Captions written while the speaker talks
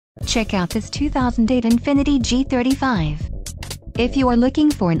Check out this 2008 INFINITI G35. If you are looking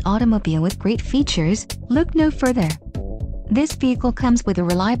for an automobile with great features, look no further. This vehicle comes with a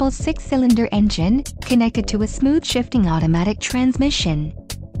reliable 6-cylinder engine, connected to a smooth shifting automatic transmission.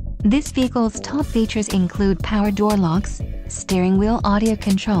 This vehicle's top features include power door locks, steering wheel audio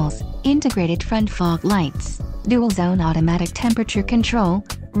controls, integrated front fog lights, dual-zone automatic temperature control,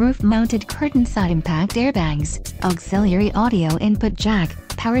 roof-mounted curtain side impact airbags, auxiliary audio input jack,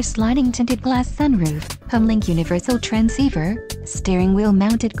 power sliding tinted glass sunroof, HomeLink universal transceiver, steering wheel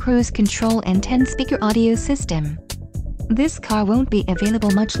mounted cruise control and 10-speaker audio system. This car won't be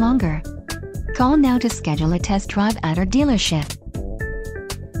available much longer. Call now to schedule a test drive at our dealership.